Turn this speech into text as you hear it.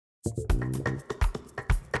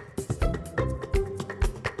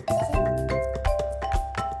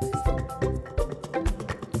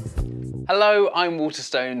Hello, I'm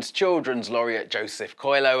Waterstones Children's Laureate Joseph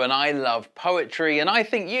Coelho, and I love poetry, and I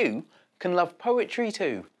think you can love poetry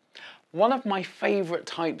too. One of my favourite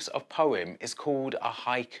types of poem is called a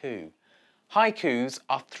haiku. Haikus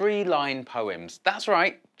are 3-line poems. That's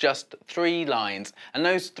right, just 3 lines. And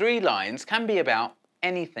those 3 lines can be about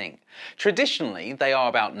anything. Traditionally, they are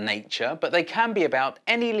about nature, but they can be about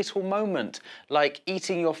any little moment, like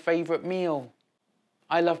eating your favourite meal.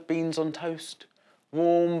 I love beans on toast.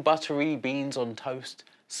 Warm, buttery beans on toast.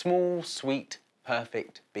 Small, sweet,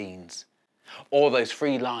 perfect beans. Or those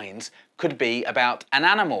 3 lines could be about an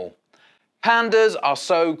animal. Pandas are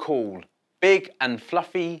so cool. Big and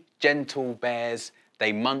fluffy, gentle bears.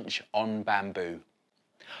 They munch on bamboo.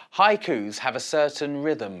 Haikus have a certain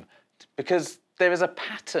rhythm because there is a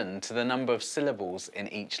pattern to the number of syllables in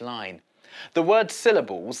each line. The word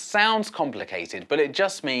syllables sounds complicated, but it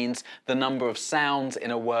just means the number of sounds in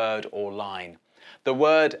a word or line. The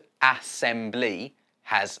word assembly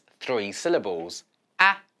has 3 syllables,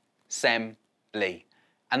 a-sem-bly.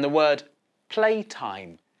 And the word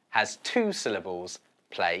playtime has 2 syllables,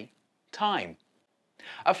 play, time.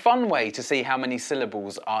 A fun way to see how many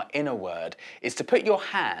syllables are in a word is to put your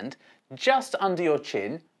hand just under your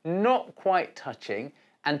chin, not quite touching,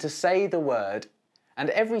 and to say the word, and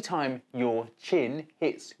every time your chin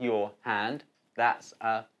hits your hand, that's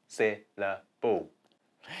a syllable.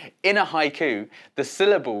 In a haiku, the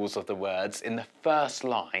syllables of the words in the first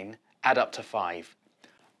line add up to 5.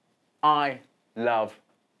 I love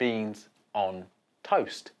beans on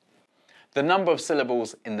toast. The number of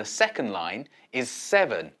syllables in the second line is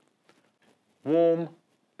 7. Warm,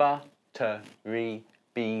 buttery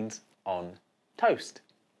beans on toast.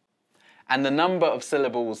 And the number of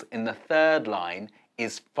syllables in the third line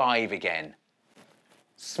is 5 again.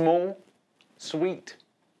 Small, sweet,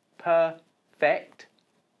 perfect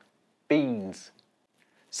beans.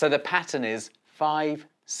 So the pattern is 5,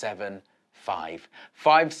 7, 5.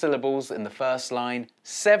 5 syllables in the first line,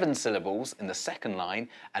 7 syllables in the second line,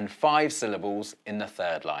 and 5 syllables in the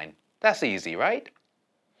third line. That's easy, right?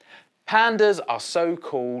 Pandas are so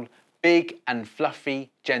cool, big and fluffy,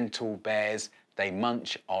 gentle bears. They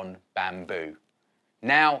munch on bamboo.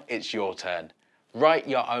 Now it's your turn. Write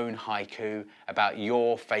your own haiku about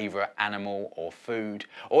your favourite animal or food,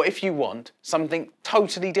 or if you want, something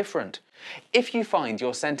totally different. If you find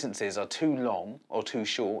your sentences are too long or too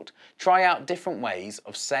short, try out different ways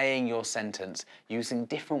of saying your sentence using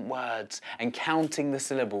different words and counting the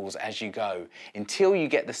syllables as you go until you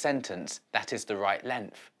get the sentence that is the right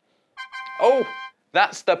length. Oh,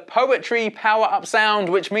 that's the poetry power-up sound,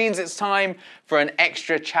 which means it's time for an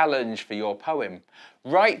extra challenge for your poem.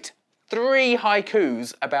 Write 3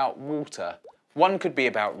 haikus about water. One could be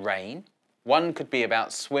about rain, one could be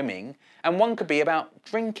about swimming, and one could be about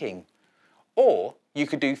drinking. Or you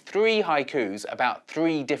could do 3 haikus about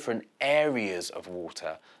 3 different areas of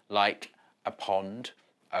water, like a pond,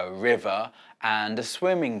 a river, and a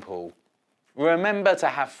swimming pool. Remember to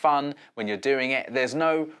have fun when you're doing it. There's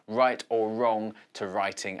no right or wrong to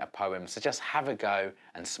writing a poem, so just have a go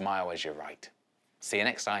and smile as you write. See you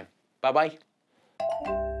next time. Bye-bye.